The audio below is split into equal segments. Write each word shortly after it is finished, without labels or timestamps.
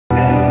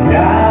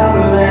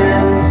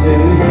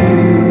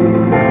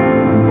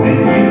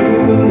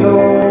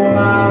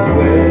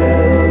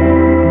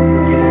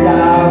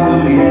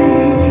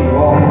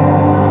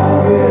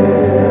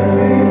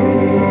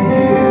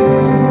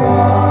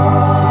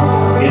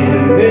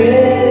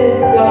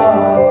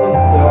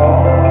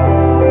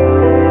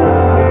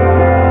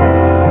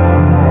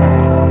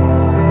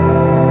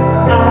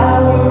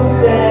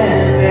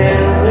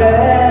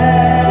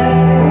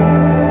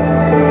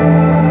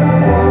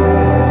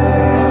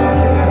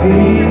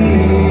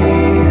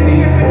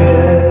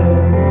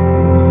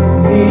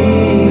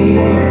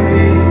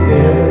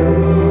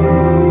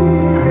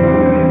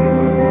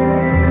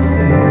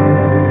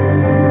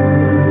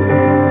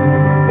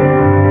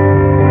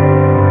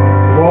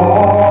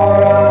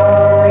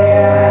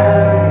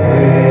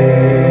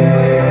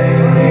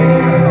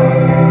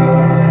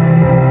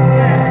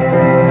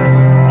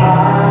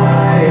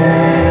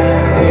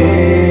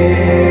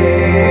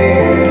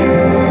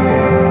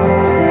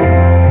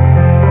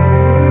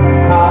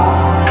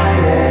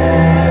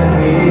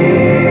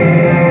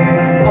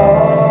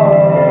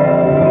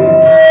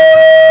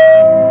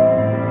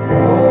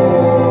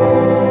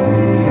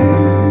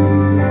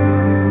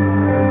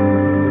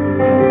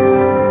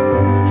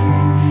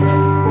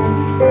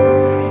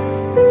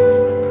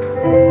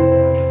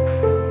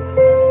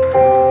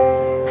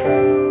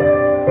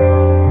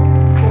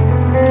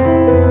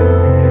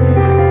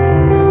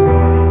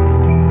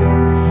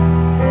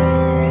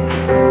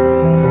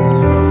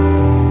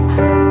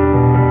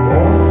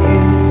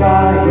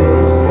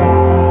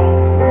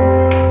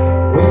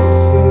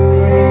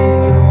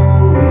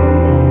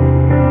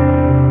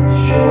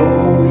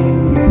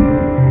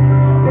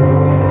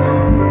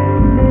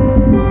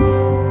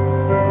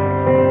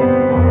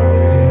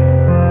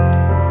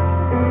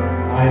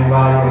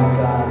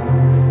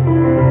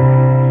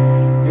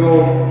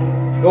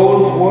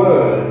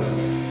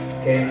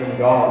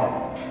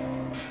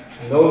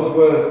Those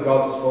words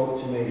God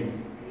spoke to me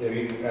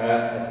during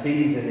a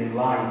season in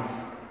life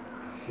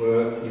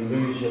where you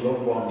lose your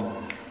loved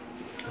ones.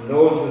 And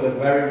those were the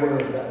very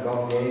words that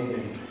God gave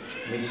me.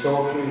 And it's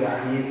so true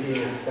that He is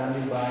here,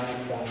 standing by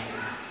His side.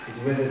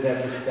 He's with us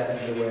every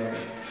step of the way.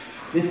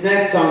 This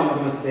next song I'm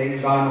going to sing,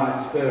 By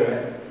My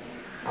Spirit,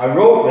 I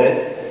wrote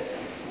this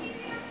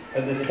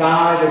at the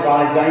side of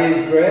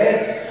Isaiah's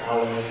grave.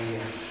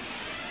 Hallelujah.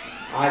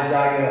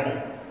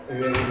 Isaiah,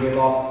 we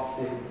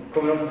lost,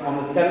 coming up on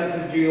the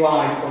 7th of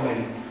July,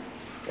 coming,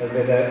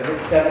 with the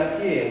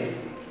seventh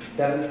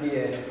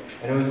year.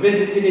 And I was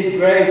visiting his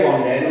grave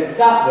one day, and I was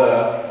sat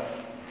there,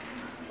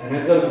 and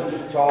as I was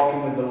just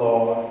talking with the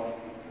Lord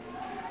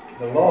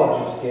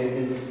just gave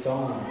me this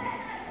song.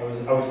 I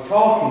was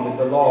talking with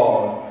the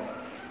Lord,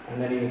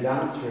 and then He was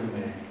answering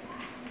me.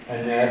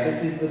 And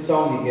this is the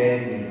song He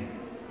gave me.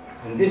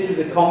 And this was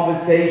a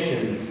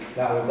conversation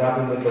that I was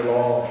having with the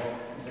Lord.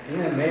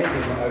 Isn't it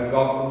amazing how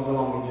God comes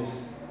along and just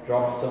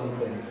drops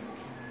something?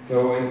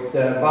 So it's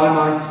By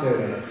My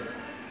Spirit.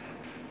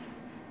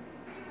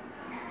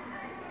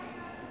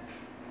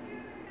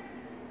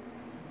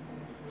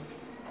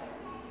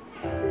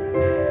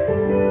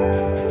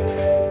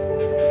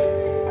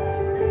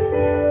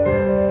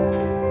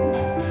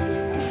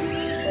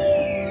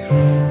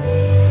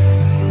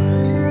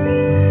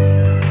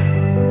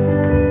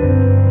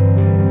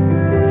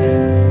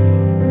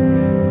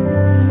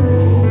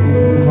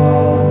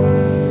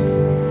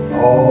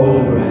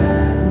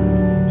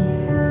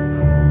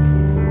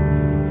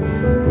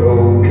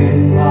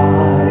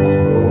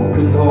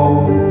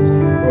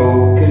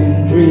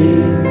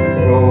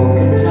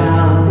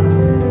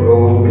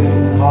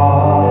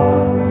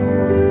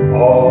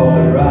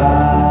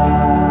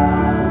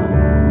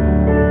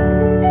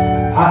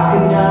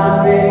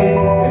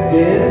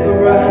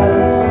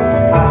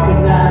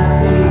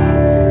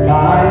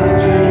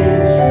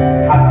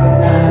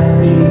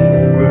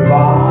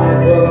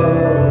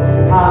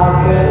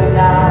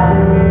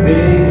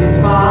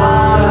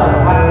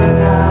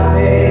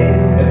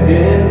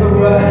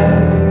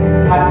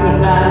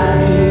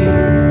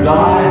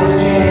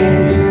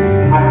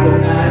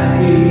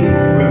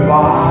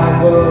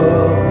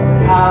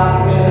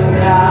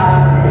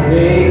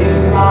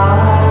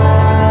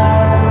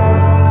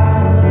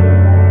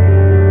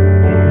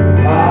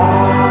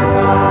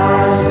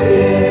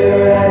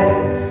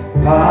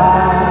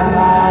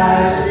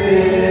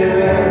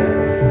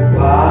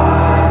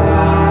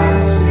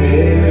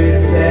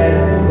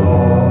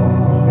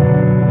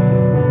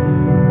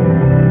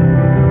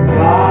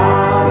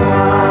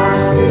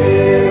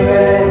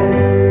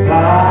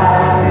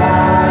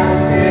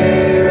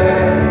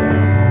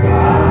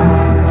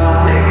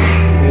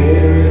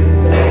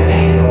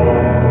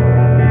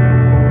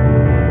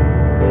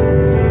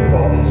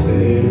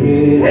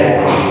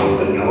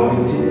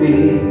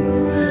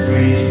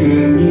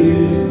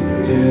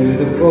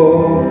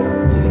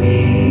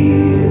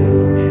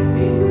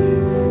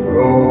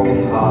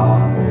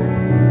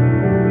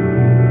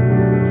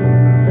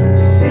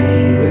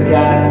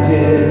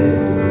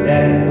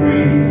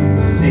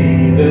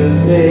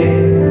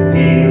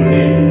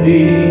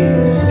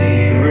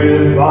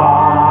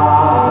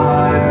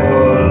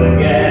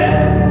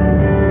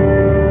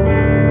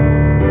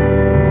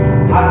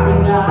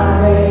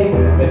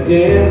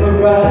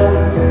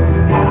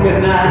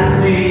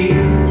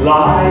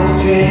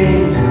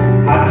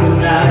 How can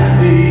I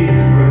see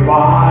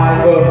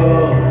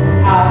revival?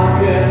 How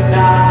can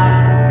I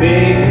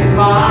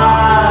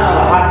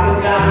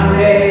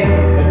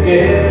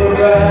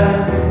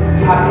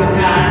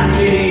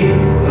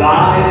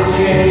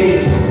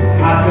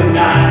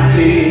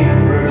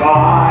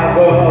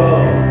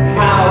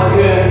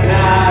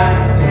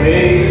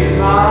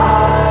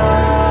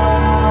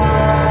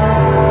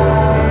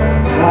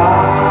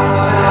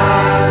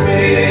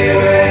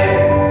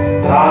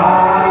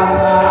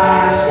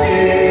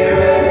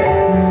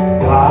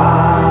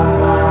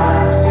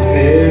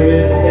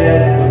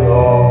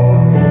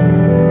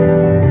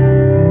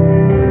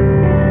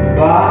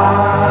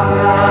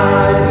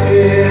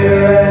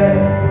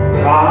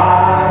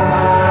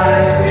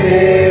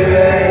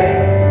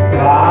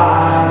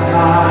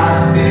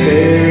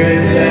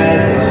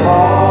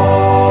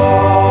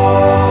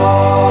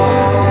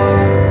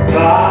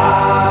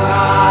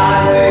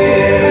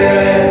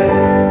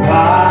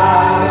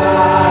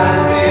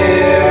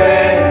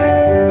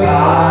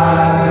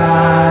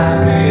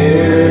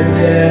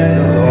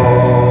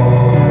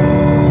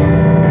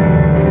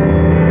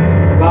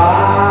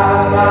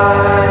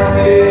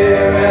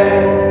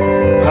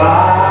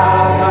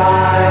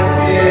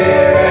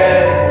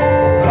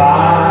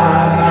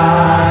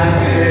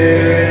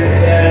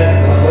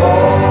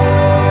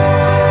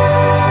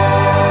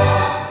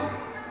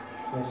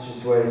Let's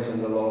just wait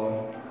on the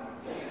Lord.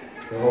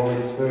 The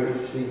Holy Spirit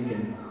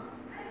speaking.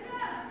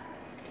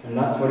 And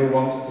that's what He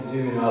wants to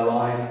do in our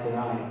lives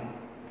tonight.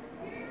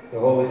 The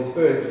Holy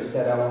Spirit just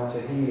said, I want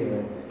to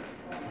heal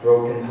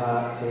broken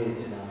hearts here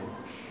tonight.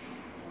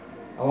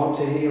 I want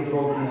to heal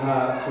broken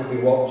hearts who'll be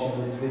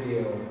watching this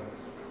video.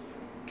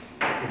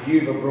 If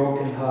you have a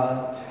broken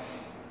heart,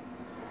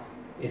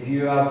 if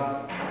you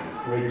have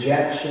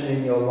rejection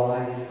in your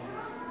life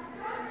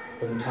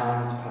from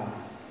times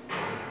past,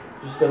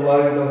 just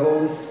allow the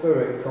Holy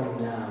Spirit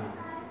come now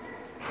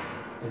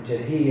and to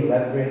heal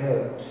every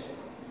hurt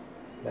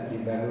that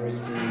you've ever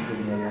received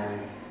in your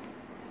life.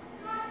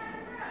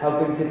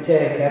 Help Him to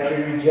take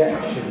every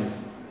rejection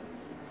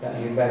that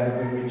you've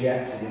ever been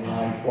rejected in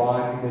life.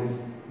 Why?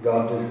 Because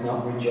God does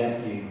not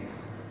reject you.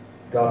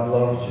 God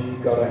loves you,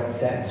 God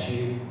accepts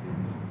you,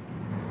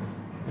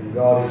 and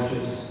God is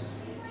just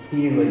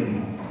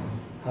healing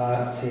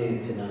hearts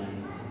here tonight.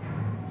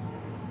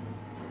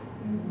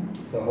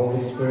 The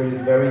Holy Spirit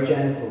is very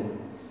gentle.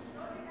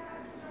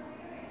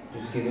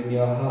 Just give Him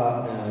your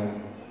heart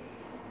now.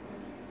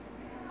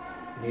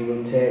 And He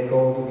will take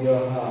hold of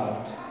your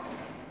heart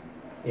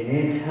in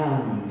His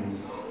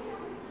hands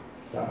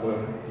that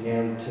were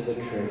nailed to the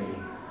tree.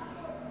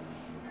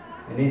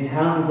 And His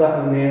hands that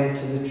were nailed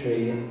to the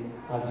tree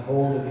has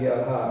hold of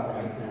your heart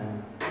right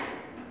now.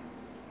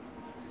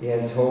 He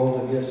has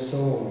hold of your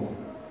soul,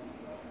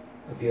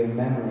 of your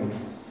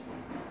memories.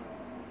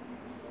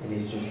 And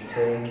He's just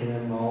taking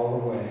them all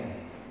away,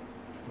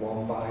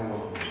 one by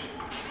one.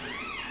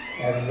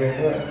 Every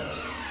hurt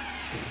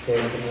is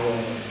taken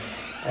away.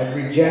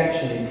 Every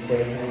rejection is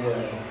taken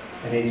away.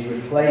 And He's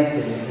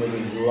replacing it with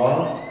His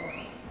love,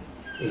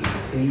 His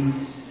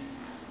peace,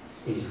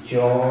 His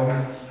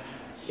joy,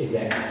 His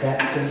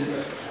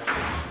acceptance.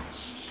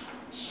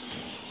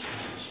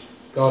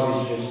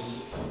 God is just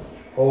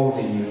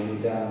holding you in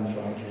His arms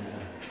right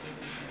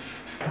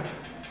now.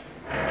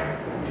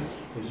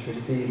 Just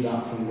receive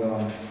that from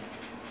God.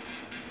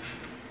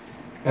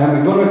 And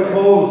we're going to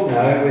close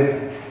now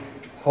with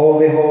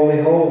Holy,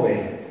 Holy, Holy.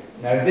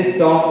 Now this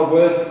song, the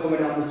words are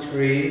coming on the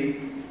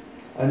screen.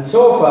 And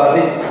so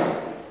far,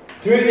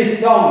 through this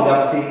song,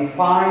 I've seen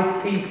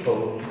 5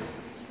 people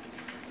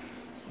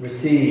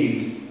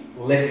receive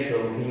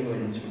literal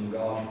healings from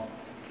God.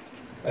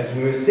 As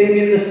we were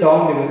singing the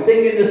song, they were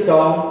singing the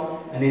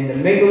song, and in the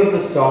middle of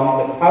the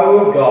song, the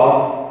power of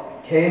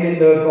God came in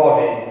their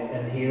bodies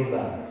and healed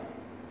them.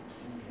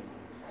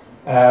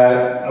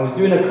 I was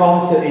doing a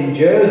concert in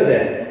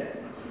Jersey,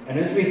 and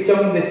as we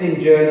sung this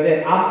in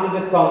Jersey, after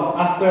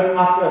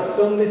I've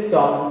sung this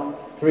song,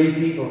 3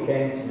 people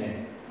came to me.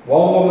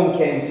 One woman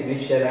came to me,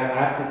 she said, I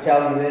have to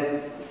tell you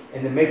this,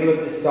 in the middle of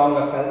this song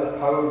I felt the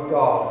power of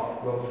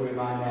God go through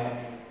my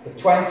neck. For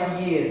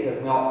 20 years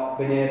I've not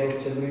been able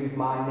to move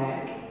my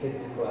neck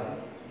physically.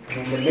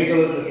 And in the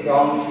middle of the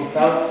song she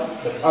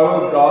felt the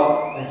power of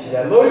God, and she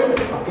said, look,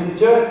 I can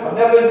turn, I've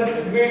never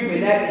moved my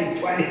neck in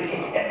 20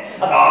 years. I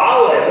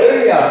thought,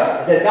 hallelujah.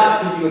 I said,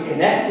 that's because you were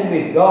connecting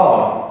with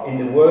God in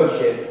the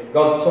worship.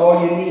 God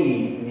saw your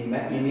need and He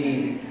met your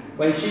need.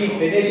 When she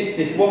finished,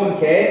 this woman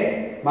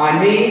came,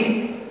 my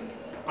knees,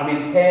 I'm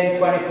in pain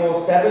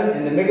 24/7.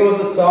 In the middle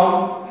of the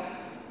song,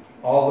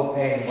 all the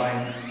pain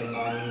went from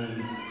my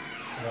knees.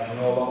 And I'm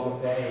no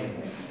longer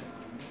pain.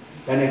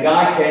 Then a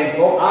guy came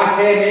forward. I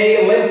came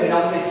here limping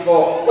on this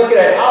foot. Look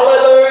at it.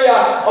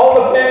 Hallelujah. All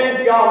the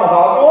pain's gone. I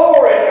thought,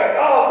 glory to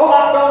God. Put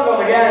that song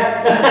on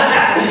again.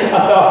 I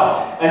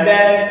thought. And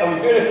then I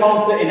was doing a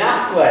concert in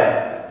Astley,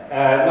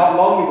 not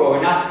long ago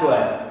in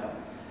Astley.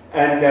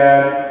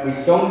 And we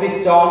sung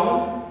this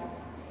song.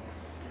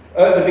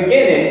 At the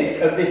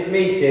beginning of this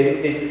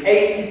meeting, this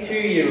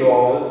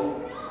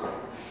 82-year-old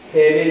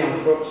came in on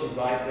crutches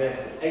like this.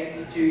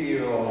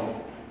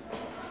 82-year-old.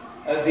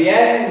 At the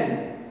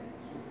end,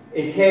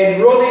 he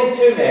came running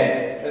to me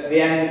at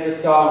the end of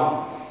the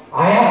song.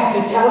 I have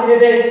to tell you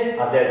this.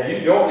 I said,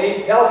 you don't need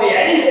to tell me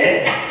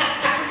anything.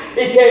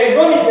 He came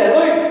running, he said,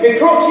 look, my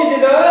crutches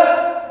in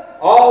there,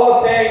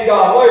 all the pain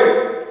gone.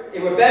 Look, he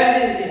was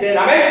bending, he said,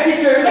 I'm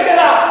 82, look at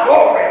that.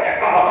 Glory to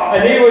God.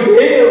 And he was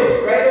healed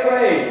straight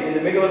away in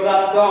the middle of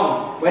that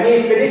song. When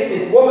he finished,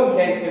 this woman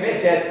came to me and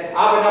said,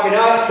 I've been having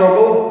heart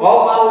trouble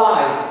all my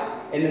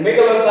life. In the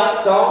middle of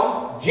that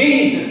song,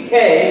 Jesus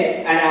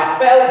came and I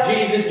felt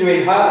Jesus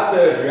doing heart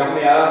surgery on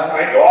my heart. I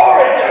went,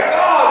 glory to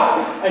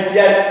God! And she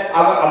said,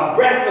 I'm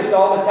breathless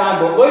all the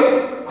time, but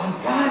look, I'm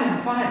fine.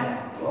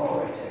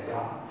 Glory to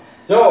God.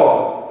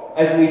 So,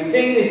 as we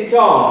sing this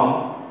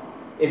song,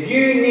 if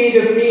you need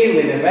a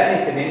healing of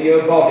anything in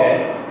your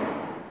body,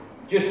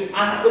 just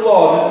ask the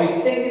Lord, as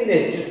we sing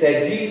this, just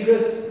say,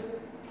 Jesus,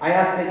 I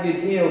ask that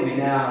you'd heal me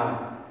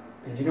now.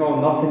 And you know,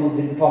 nothing is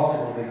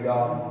impossible with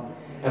God.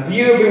 And for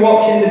you who'll be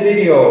watching the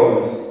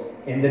videos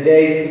in the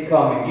days to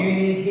come, if you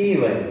need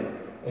healing,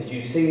 as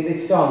you sing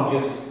this song,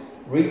 just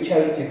reach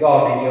out to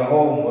God in your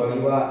home where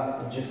you are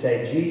and just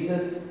say,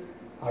 Jesus,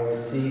 I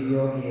receive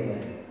your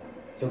healing.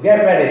 So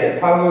get ready, the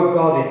power of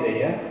God is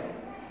here,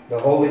 the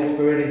Holy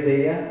Spirit is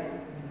here,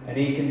 and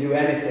He can do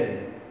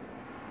anything.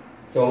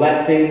 So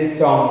let's sing this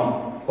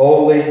song,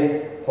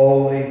 Holy,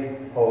 holy,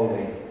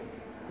 holy.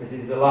 This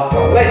is the last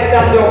song. Let's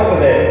stand up for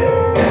this.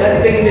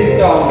 Let's sing this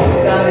song.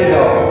 Standing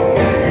up.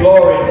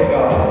 Glory to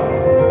God.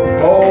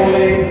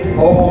 Holy,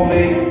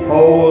 holy,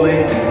 holy,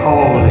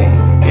 holy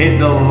is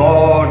the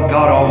Lord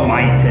God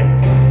Almighty.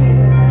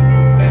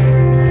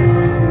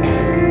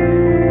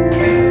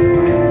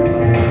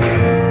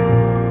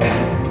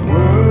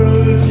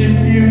 Worship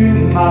you,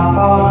 my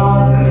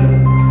Father.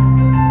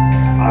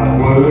 I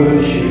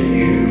worship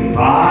you,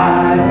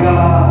 my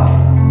God.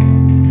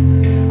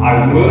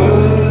 I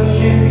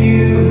worship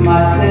you,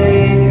 my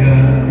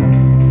Savior.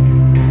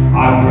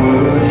 I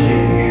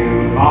worship you,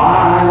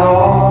 my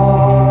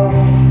Lord.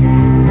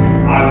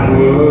 I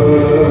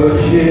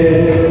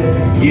worship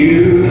you,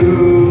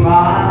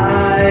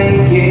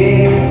 my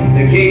King.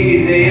 The King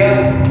is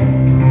here.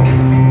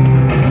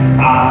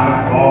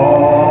 I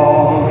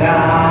fall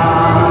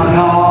down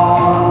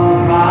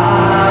on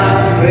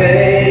my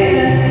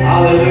face.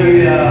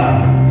 Hallelujah.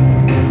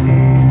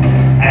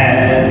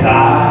 As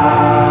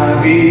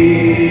I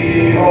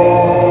behold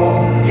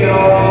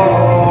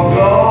your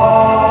glory,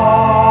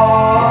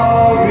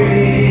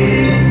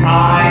 I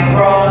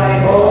cry,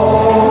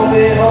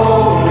 holy,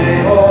 holy,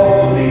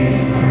 holy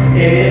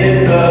is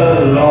the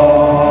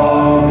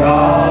Lord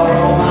God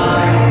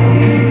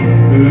Almighty,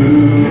 who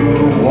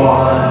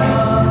was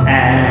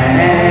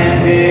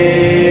and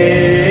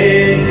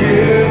is to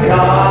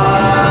come.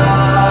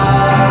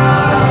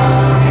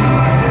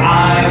 I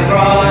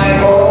cry,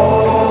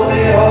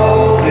 holy,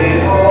 holy,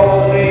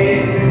 holy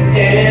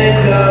is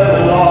the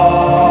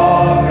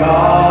Lord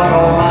God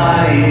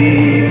Almighty,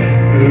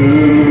 who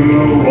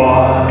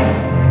was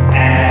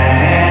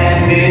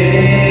and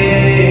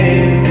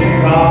is to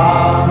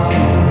come.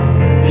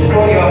 Just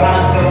put your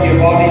hand on your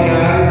body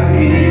now if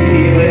you need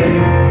healing.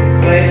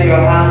 Place your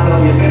hand on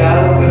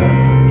yourself and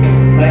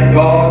let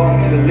God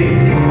release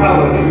His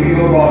power through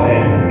your body.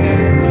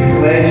 As you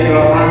place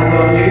your hand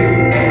on you,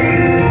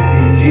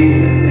 in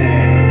Jesus'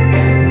 name.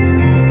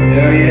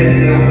 There He is,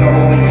 there's the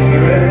Holy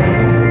Spirit.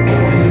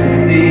 Just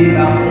receive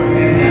that from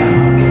Him now.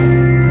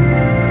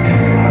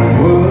 I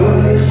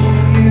worship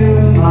you,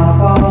 my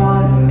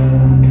Father.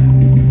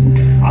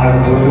 I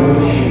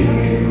worship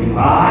you,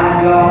 my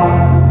God.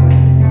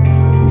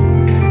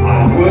 I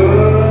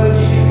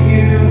worship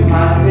you,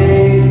 my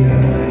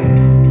Savior.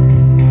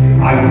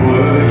 I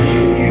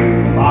worship you,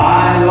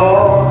 my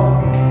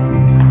Lord.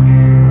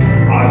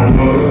 I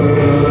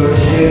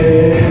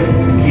worship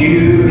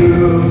you,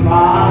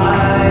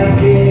 my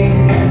King.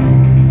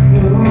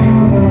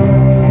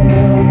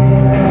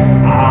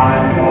 I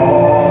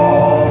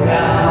fall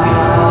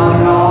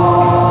down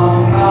on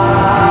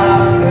my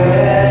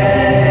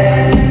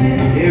face.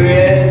 Here it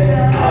is.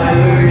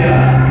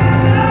 Hallelujah.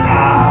 I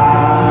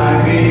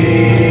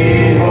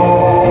behold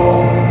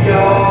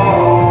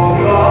your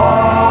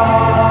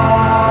glory.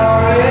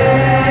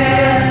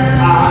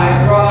 I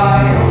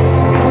cry,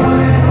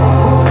 holy,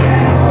 holy,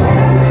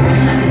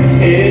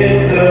 holy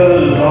is the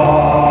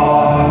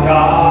Lord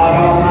God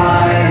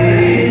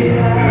Almighty,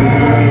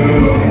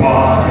 who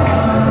was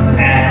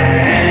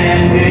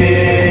and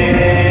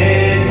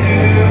is to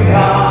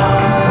come.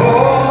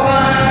 Oh,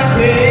 my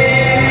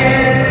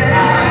King,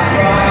 I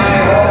cry,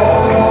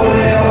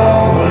 holy,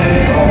 holy,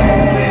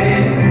 holy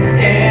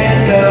is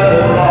the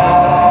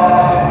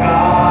Lord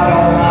God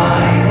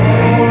Almighty,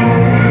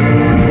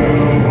 who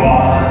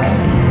was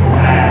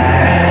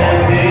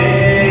and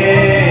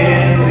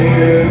is to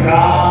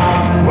come.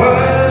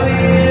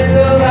 Worthy is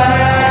the Lamb.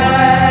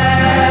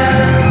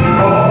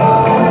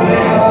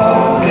 Holy,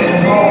 holy,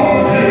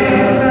 holy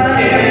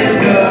is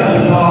the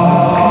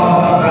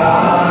Lord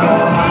God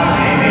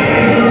Almighty,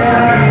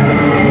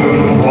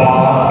 who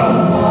was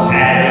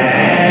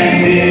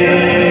and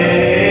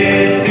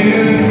is to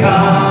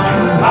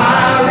come.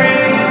 My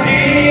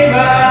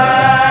Redeemer.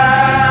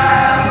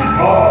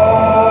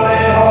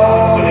 Holy,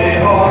 holy,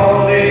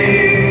 holy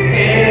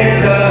is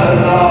the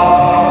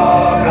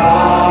Lord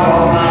God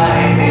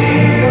Almighty,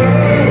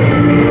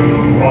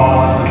 who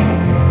was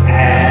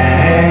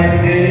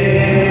and is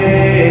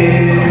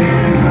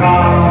to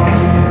come.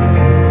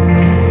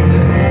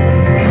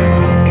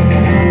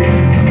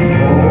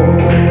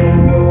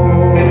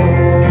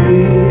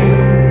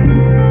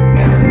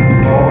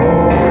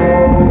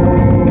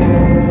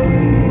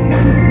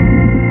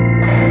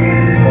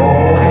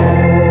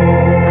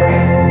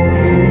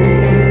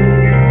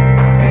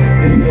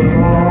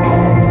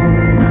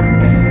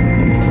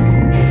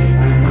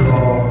 Thank you,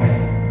 Lord.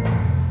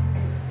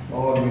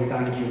 Lord, we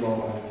thank you,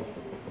 Lord,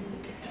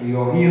 for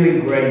your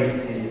healing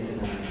grace here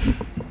tonight.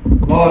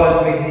 Lord,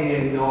 as we hear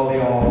in all the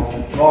all,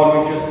 Lord,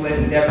 we just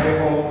lift every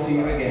home to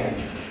you again.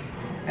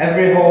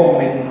 Every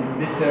home in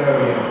this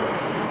area,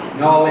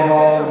 Norley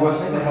Hall,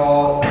 Worsley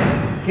Hall,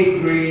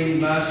 Kit Green,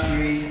 Mer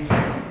Street,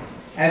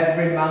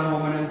 every man,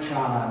 woman and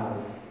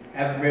child,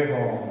 every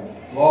home.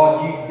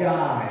 Lord, you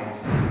died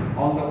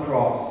on the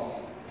cross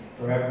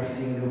for every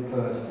single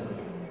person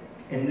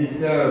in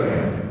this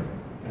area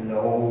and the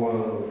whole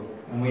world.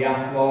 And we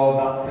ask, Lord,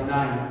 that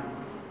tonight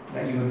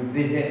that you would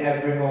visit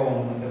every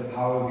home with the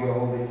power of your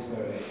Holy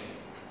Spirit,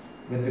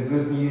 with the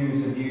good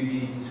news of you,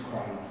 Jesus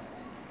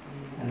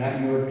and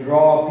that you would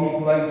draw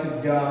people out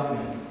of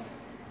darkness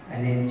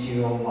and into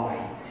your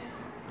light.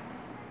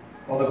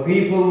 For the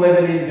people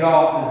living in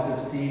darkness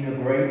have seen a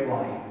great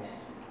light.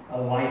 A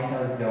light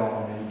has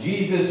dawned. And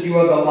Jesus, you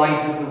are the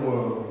light of the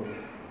world.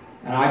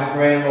 And I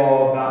pray,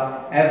 Lord,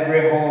 that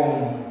every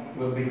home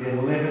will be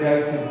delivered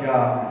out of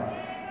darkness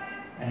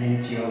and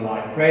into your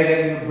light. Pray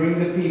that you will bring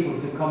the people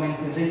to come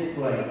into this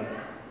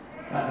place,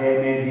 that they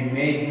may be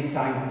made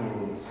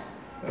disciples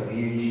of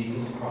you,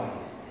 Jesus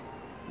Christ.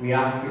 We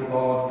ask it,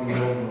 Lord, for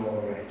your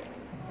glory.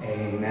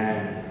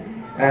 Amen.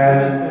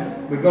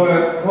 We're going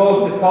to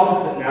close the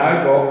concert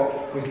now,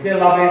 but we're still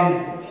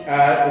having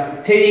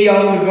there's tea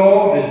on the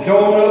go, there's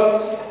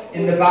donuts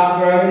in the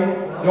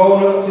background.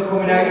 Donuts are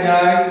coming out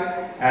now.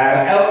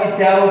 Help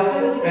yourself.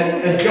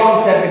 As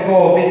John said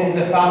before, this is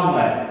the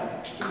family.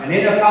 And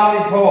in a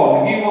family's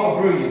home, if you want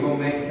a brew, you go and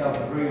make yourself a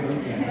brew,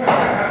 don't you?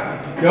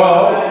 So,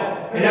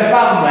 in a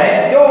family,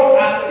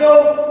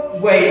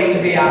 don't wait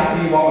to be asked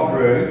do you want a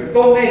brew.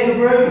 Don't make a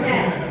brew.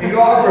 Yes. If you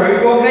want a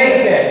brew, go and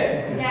make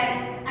it. Yes,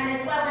 and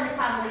as well in a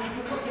family, you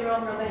can cook your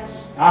own rubbish.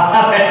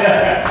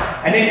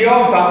 And in your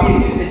own family, you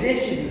do the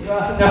dishes as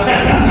well. But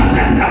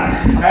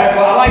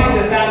I'd like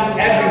to thank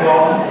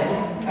everyone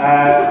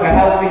for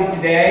helping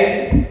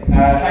today.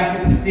 Thank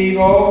you for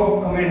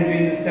Steve-O coming and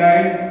doing the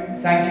sound.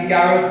 Thank you,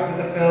 Gareth, for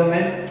the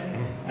filming.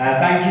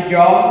 Thank you,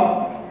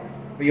 John,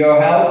 for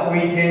your help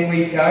week in,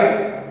 week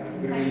out.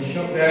 We've been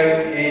shut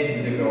down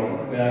ages ago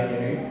without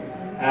you.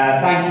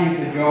 Thank you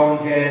for Joe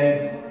and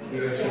James for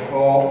your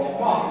support.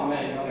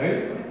 Who?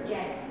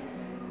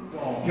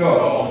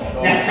 Joe.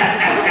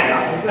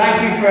 Thank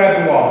you for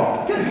everyone.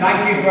 Thank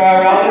you for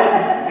our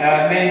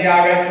Alan, main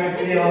director of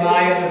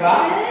CLMI at the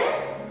back.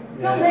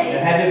 The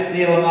head of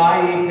CLMI,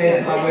 he pays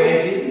my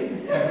wages.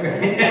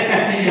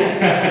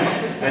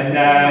 And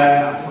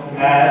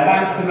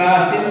thanks to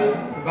Martin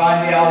for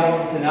buying the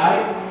album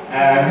tonight.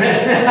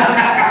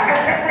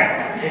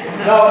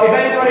 So if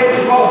anybody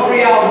just wants a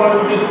free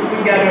album,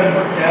 just get them.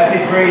 It'll be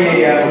free.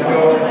 So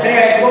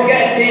anyway, we'll get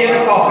a tea and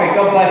a coffee.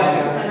 God bless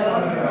you.